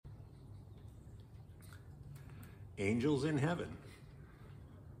Angels in Heaven.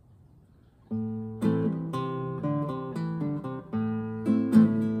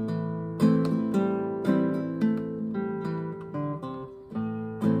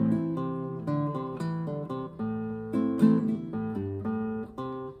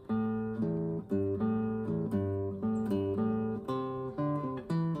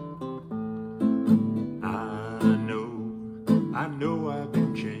 I know I've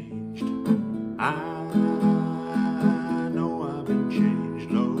been changed. I know I've been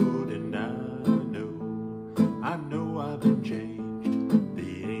changed, Lord, and I know I've been changed.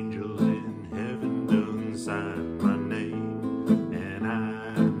 The angels in heaven done sign my name, and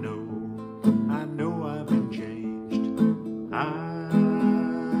I know I've been changed. I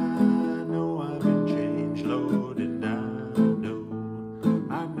know I've been changed, Lord, and I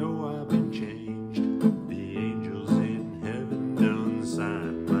know I've been changed. The angels in heaven done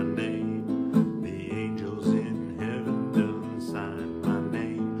sign my name. The angels in heaven done sign my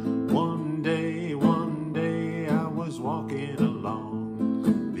name. One day I was walking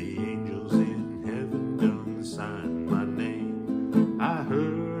along. The angels in heaven done sign my name. I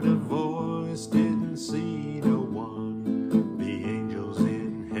heard a voice, didn't see no one. The angels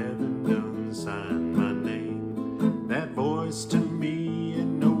in heaven done sign my name. That voice to me,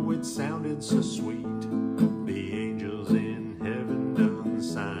 and know it sounded so sweet. The angels in heaven done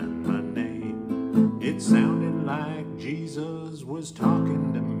sign my name. It sounded like Jesus was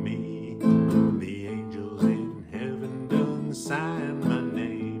talking to me. The angels in heaven done sign my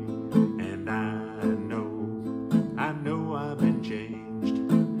name, and I know I've been changed.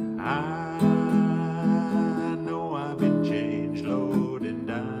 I know I've been changed, Lord, and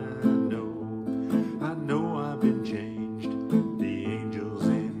I know I've been changed. The angels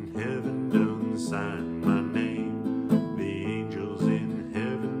in heaven done sign my name. The angels in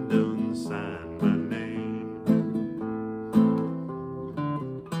heaven done sign my name.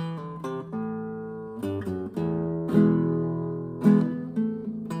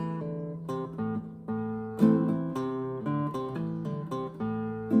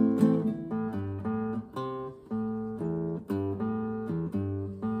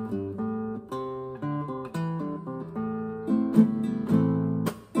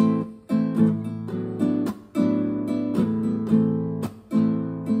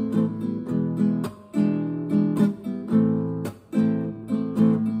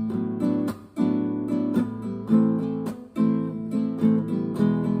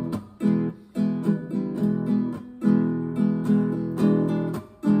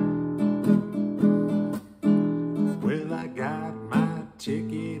 Well, I got my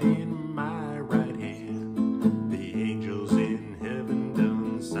ticket in my right hand. The angels in heaven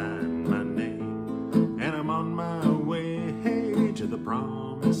done sign my name, and I'm on my way, hey, to the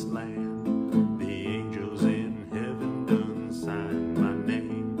promised land.